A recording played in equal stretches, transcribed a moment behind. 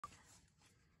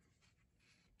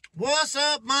What's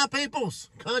up, my peoples?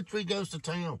 Country goes to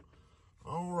town.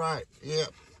 All right,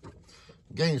 yep.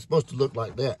 Game's supposed to look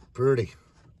like that, pretty.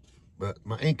 But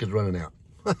my ink is running out.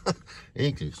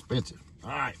 Ink is expensive. All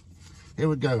right, here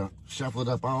we go. Shuffled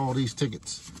up all these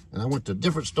tickets. And I went to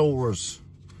different stores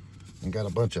and got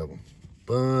a bunch of them.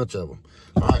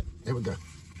 All right, here we go.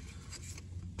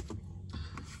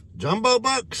 Jumbo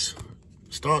Bucks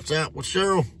starts out with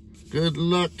Cheryl. Good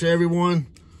luck to everyone.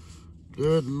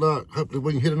 Good luck. Hopefully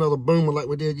we can hit another boomer like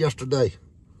we did yesterday.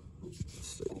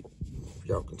 Let's see if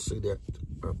y'all can see that.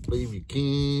 I believe you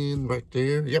can right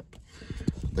there. Yep,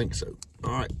 I think so.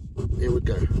 All right, here we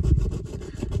go.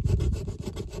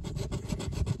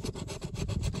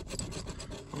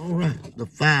 All right, the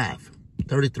 5,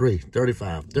 33,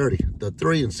 35, 30, the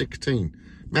 3 and 16.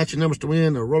 Matching numbers to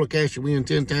win, a roller cash you win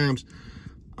 10 times.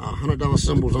 $100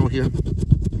 symbols on here.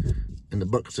 And the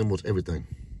buck symbols, everything.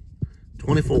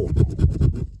 24,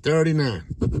 39,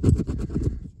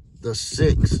 the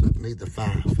 6, need the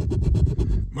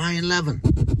 5. My 11,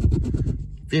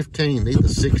 15, need the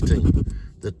 16.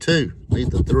 The 2,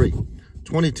 need the 3.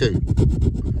 22,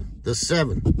 the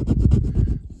 7,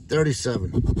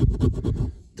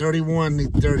 37, 31,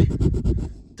 need 30.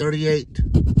 38,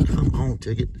 come on,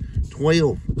 ticket.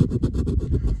 12,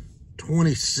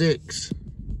 26,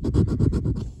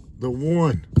 the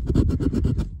 1,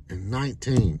 and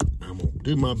 19. I'm going to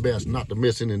do my best not to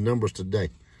miss any numbers today.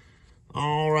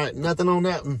 All right, nothing on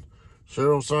that one.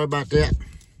 Cheryl, sorry about that.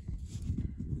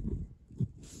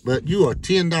 But you are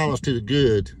 $10 to the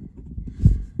good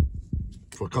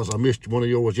because I missed one of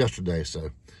yours yesterday.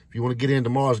 So if you want to get in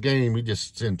tomorrow's game, we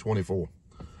just send 24.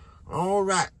 All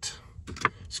right.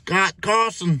 Scott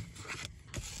Carson,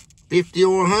 50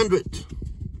 or 100.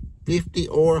 50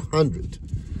 or 100.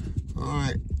 All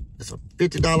right. It's a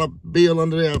 $50 bill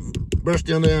under there, brushed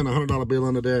under there, and a $100 bill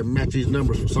under there. Match these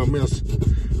numbers for something else.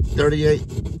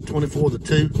 38, 24, the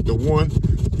 2, the 1,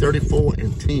 34,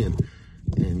 and 10.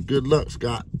 And good luck,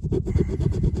 Scott.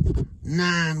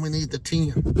 9, we need the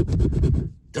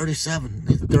 10. 37,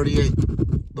 need the 38.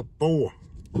 The 4.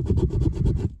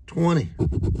 20.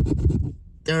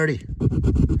 30.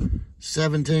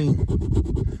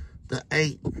 17. The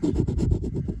 8.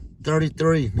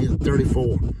 33, need a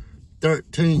 34.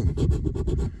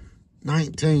 13,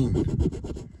 19,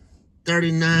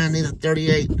 39, need a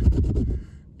 38,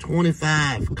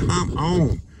 25, come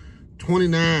on,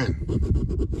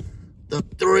 29, the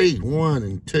 3, 1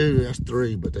 and 2, that's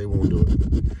 3, but they won't do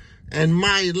it. And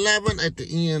my 11 at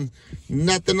the end,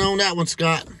 nothing on that one,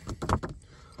 Scott.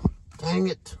 Dang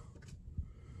it.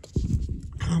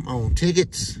 Come on,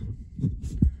 tickets.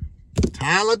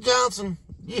 Tyler Johnson,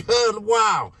 yeah,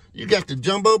 wow. You got the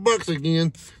Jumbo Bucks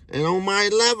again. And on my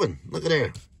 11, look at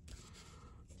there.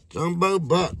 Jumbo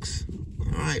Bucks. All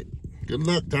right. Good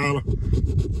luck, Tyler.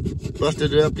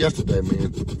 Busted it up yesterday,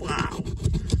 man. Wow.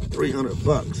 300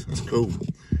 bucks. That's cool.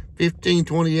 15,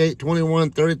 28,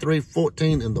 21, 33,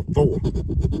 14, and the 4.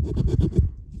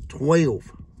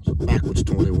 12. So backwards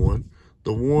 21.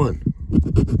 The 1.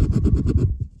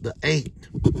 The 8.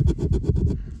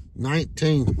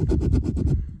 19.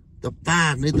 The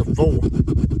 5, need the 4.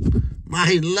 My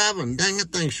 11, dang,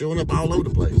 that thing's showing up all over the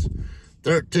place.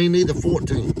 13, need the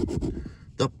 14.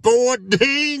 The 4,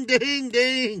 ding, ding,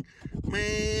 ding.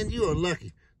 Man, you are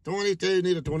lucky. 22,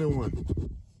 need a 21.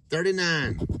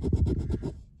 39,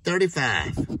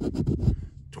 35,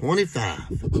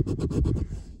 25,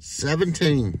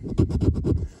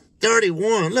 17,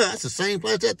 31. Look, that's the same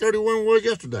place that 31 was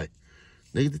yesterday.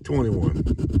 Need the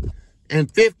 21.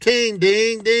 And 15,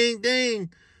 ding, ding,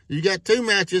 ding. You got 2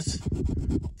 matches.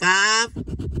 5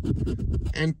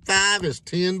 and 5 is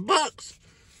 10 bucks.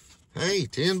 Hey,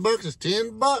 10 bucks is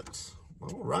 10 bucks.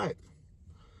 All right.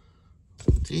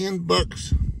 10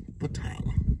 bucks for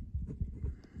Tyler.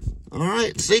 All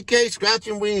right, CK, scratch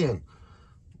and win.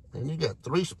 And you got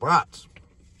 3 spots.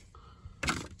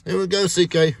 Here we go,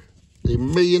 CK. The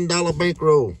 $1 million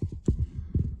bankroll.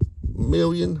 $1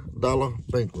 million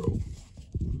bankroll.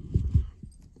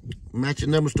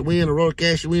 Matching numbers to win, a roller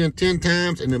cash you win 10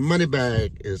 times, and the money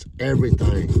bag is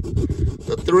everything.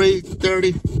 The 3,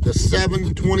 30, the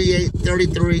 7, 28,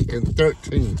 33, and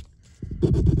 13.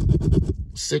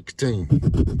 16.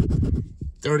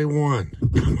 31.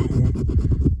 Come on.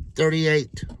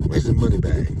 38. Where's the money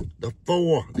bag? The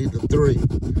 4, need the 3.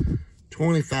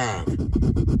 25.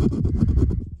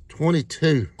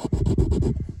 22.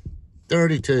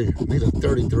 32, need a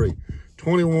 33.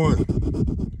 21.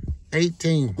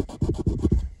 18,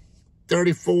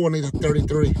 34, need a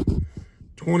 33,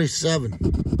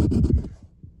 27,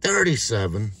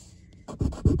 37,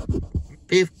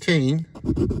 15,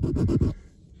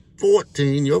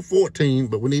 14. You're 14,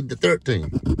 but we need the 13.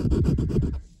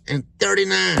 And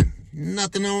 39.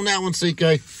 Nothing on that one,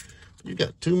 CK. You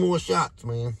got 2 more shots,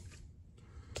 man.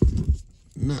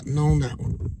 Nothing on that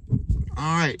one.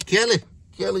 All right, Kelly.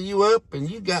 Kelly, you up, and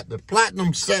you got the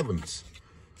Platinum 7s.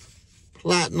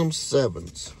 Platinum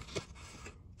 7s.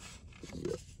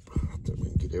 Yep. I think we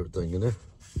can get everything in there.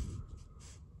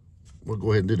 We'll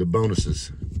go ahead and do the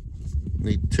bonuses.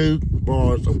 Need 2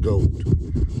 bars of gold.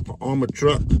 An armored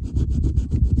truck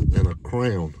and a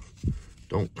crown.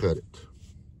 Don't cut it.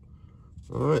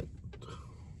 All right.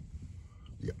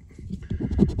 Yep.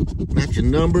 Matching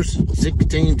numbers,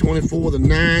 16, 24, the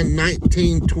 9,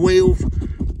 19, 12,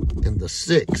 and the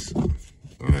 6. All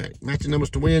right. Matching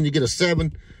numbers to win. You get a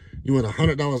 7. You win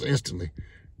 $100 instantly.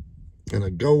 And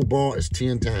a gold bar is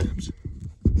 10 times.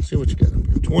 Let's see what you got up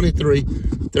here. 23,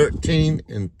 13,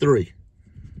 and 3.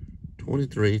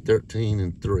 23, 13,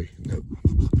 and 3. Nope.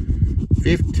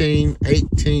 15,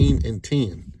 18, and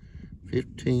 10.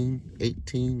 15,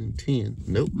 18, and 10.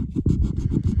 Nope.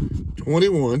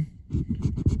 21.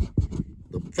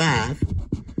 The 5.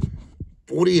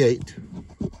 48.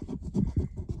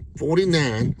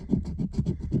 49.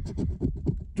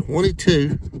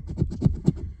 22.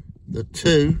 The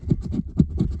 2.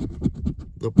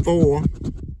 The 4.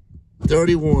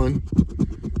 31.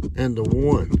 And the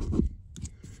 1.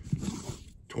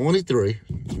 23,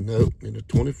 nope, need a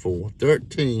 24,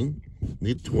 13,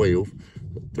 need 12,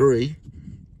 3,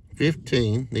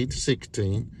 15, need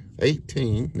 16,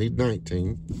 18, need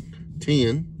 19,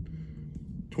 10,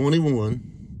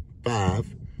 21,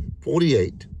 5,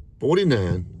 48,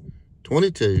 49,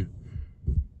 22,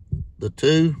 the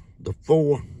 2, the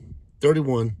 4,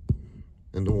 31,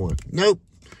 and the 1. Nope,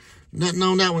 nothing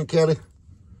on that one, Kelly.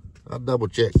 I double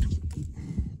checked.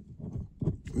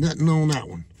 Nothing on that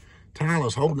one.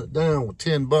 Tyler's holding it down with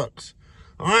 10 bucks.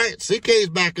 All right, CK's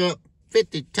back up.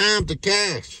 50 times the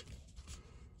cash.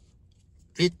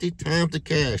 50 times the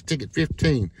cash. Ticket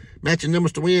 15. Matching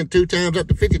numbers to win 2 times up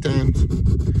to 50 times.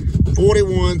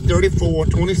 41, 34,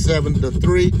 27, the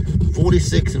 3,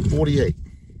 46, and 48.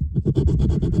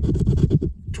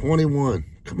 21.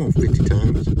 Come on, 50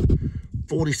 times.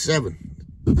 47.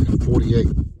 Need a 48.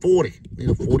 40. Need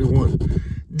a 41.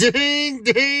 Ding,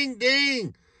 ding,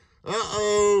 ding.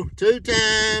 Uh-oh, 2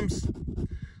 times.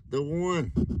 The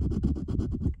 1,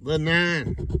 the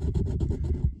 9,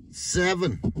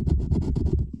 7,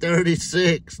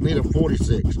 36, need a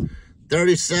 46,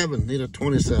 37, need a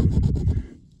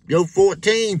 27. Go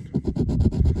 14,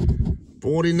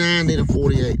 49, need a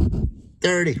 48,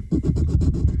 30,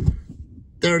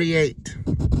 38,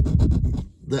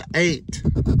 the 8,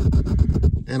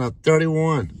 and a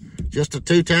 31. Just the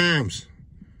 2 times.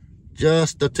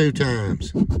 Just the 2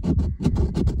 times.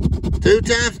 2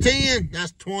 times 10,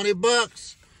 that's 20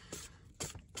 bucks.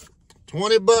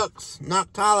 20 bucks.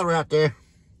 Knock Tyler out there.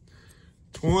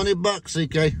 20 bucks,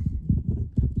 CK.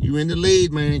 You in the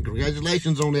lead, man.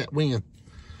 Congratulations on that win.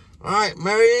 All right,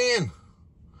 Marianne.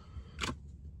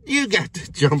 You got the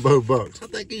jumbo bucks. I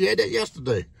think you had that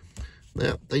yesterday.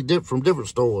 Yeah, they did from different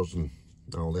stores and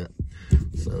all that.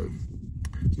 So,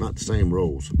 it's not the same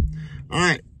rolls. All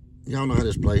right. Y'all know how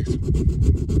this plays.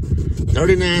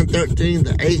 39, 13,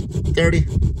 the 8, 30,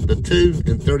 the 2,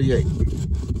 and 38.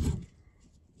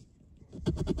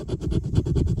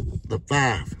 The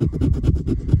 5,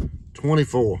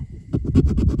 24,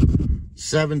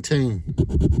 17,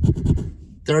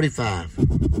 35,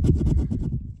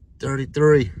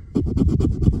 33,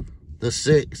 the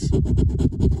 6,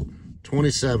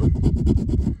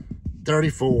 27,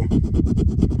 34,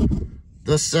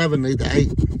 the 7, the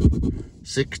 8,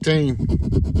 16,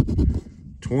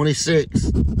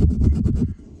 26,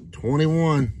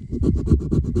 21,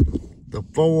 the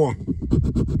 4,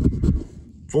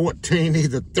 14,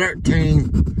 either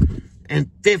 13, and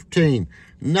 15.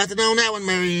 Nothing on that one,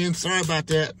 Marianne. Sorry about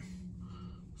that.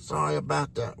 Sorry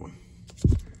about that one.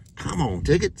 Come on,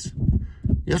 tickets.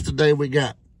 Yesterday we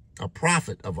got a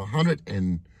profit of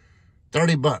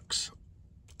 130 bucks.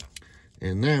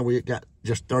 And now we got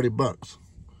just 30 bucks.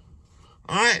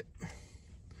 All right.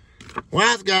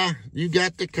 Wise guy, you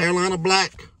got the Carolina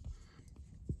Black.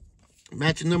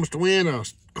 Matching numbers to win, a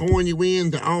coin you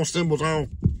win, the all symbols, all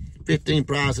 15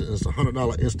 prizes. It's a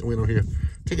 $100 instant win on here.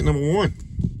 Ticket number 1.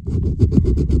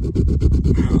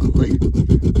 Golly,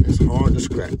 it's hard to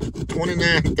scratch.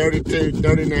 29, 32,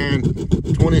 39,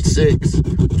 26,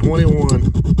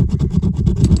 21,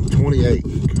 28.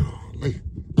 Golly.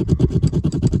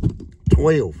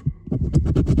 12,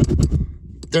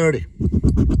 30.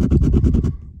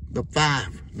 The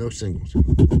 5, no singles.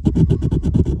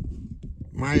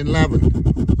 My 11,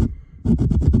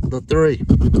 the 3,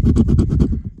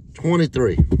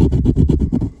 23.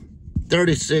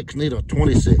 36, need a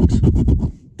 26.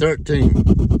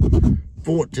 13.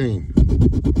 14.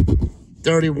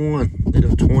 31, need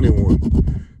a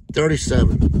 21.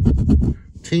 37.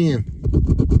 10.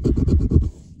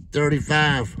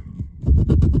 35.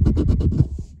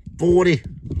 40.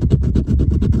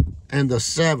 And the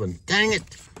 7. Dang it.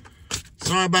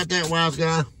 Sorry about that, Wise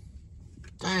Guy.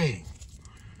 Dang.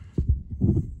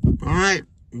 All right,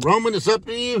 Roman, it's up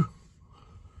to you.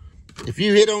 If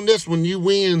you hit on this one, you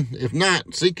win. If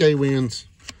not, CK wins.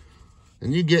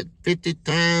 And you get 50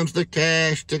 times the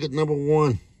cash, ticket number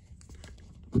 1.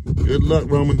 Good luck,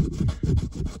 Roman.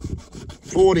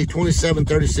 40, 27,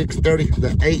 36, 30,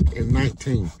 the 8, and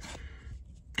 19.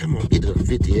 Come on, get to the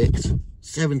 50X.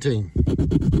 17.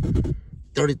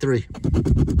 33.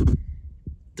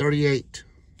 38.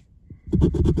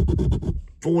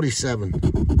 47.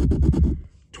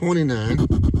 29.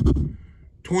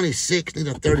 26, need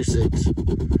a 36.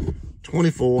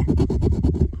 24.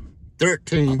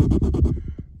 13.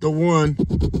 The 1.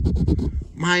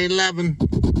 My 11.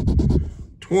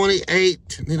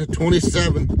 28, need a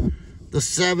 27. The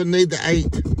 7, need the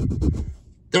 8.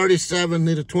 37,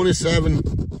 need a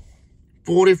 27.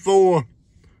 44.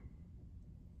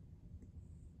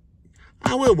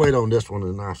 I will wait on this one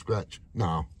and not scratch.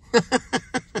 No. All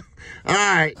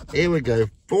right, here we go.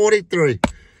 43.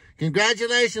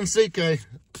 Congratulations, CK.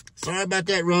 Sorry about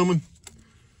that, Roman.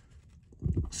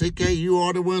 CK, you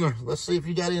are the winner. Let's see if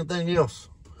you got anything else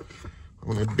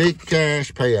on a big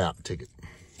cash payout ticket.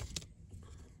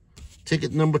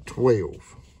 Ticket number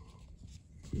 12.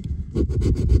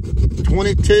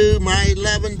 22, my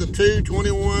 11, the 2,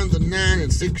 21, the 9,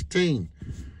 and 16.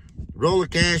 Roll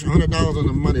of cash, $100 in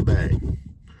the money bag.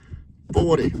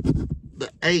 40,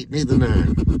 the 8, need the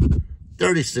 9.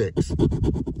 36,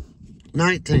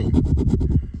 19,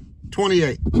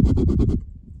 28,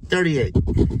 38,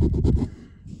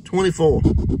 24,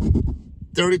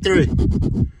 33,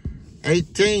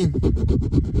 18,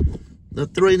 the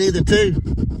 3, need the 2,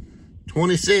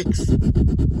 26,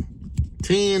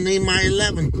 10, need my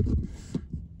 11,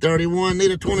 31,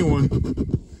 need a 21,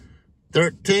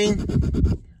 13,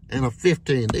 and a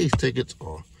 15. These tickets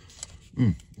are, I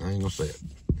ain't gonna say it.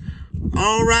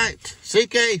 All right,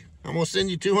 CK, I'm gonna send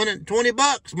you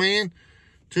 $220, man.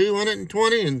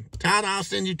 220, and Todd, I'll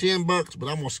send you $10, but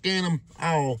I'm gonna scan them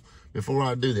all before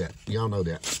I do that. Y'all know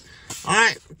that. All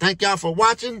right, thank y'all for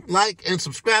watching. Like and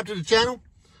subscribe to the channel.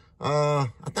 I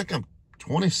think I'm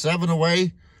 27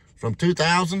 away from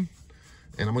 2,000,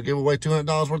 and I'm gonna give away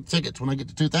 $200 worth of tickets when I get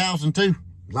to 2,000 too.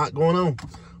 A lot going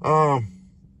on.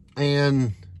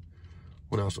 And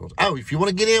what else? Oh, if you want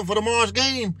to get in for tomorrow's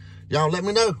game, y'all let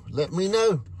me know. Let me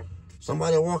know.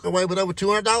 Somebody will walk away with over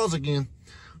 $200 again.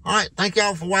 All right, thank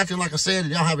y'all for watching. Like I said,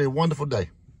 y'all have a wonderful day.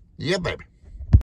 Yeah, baby.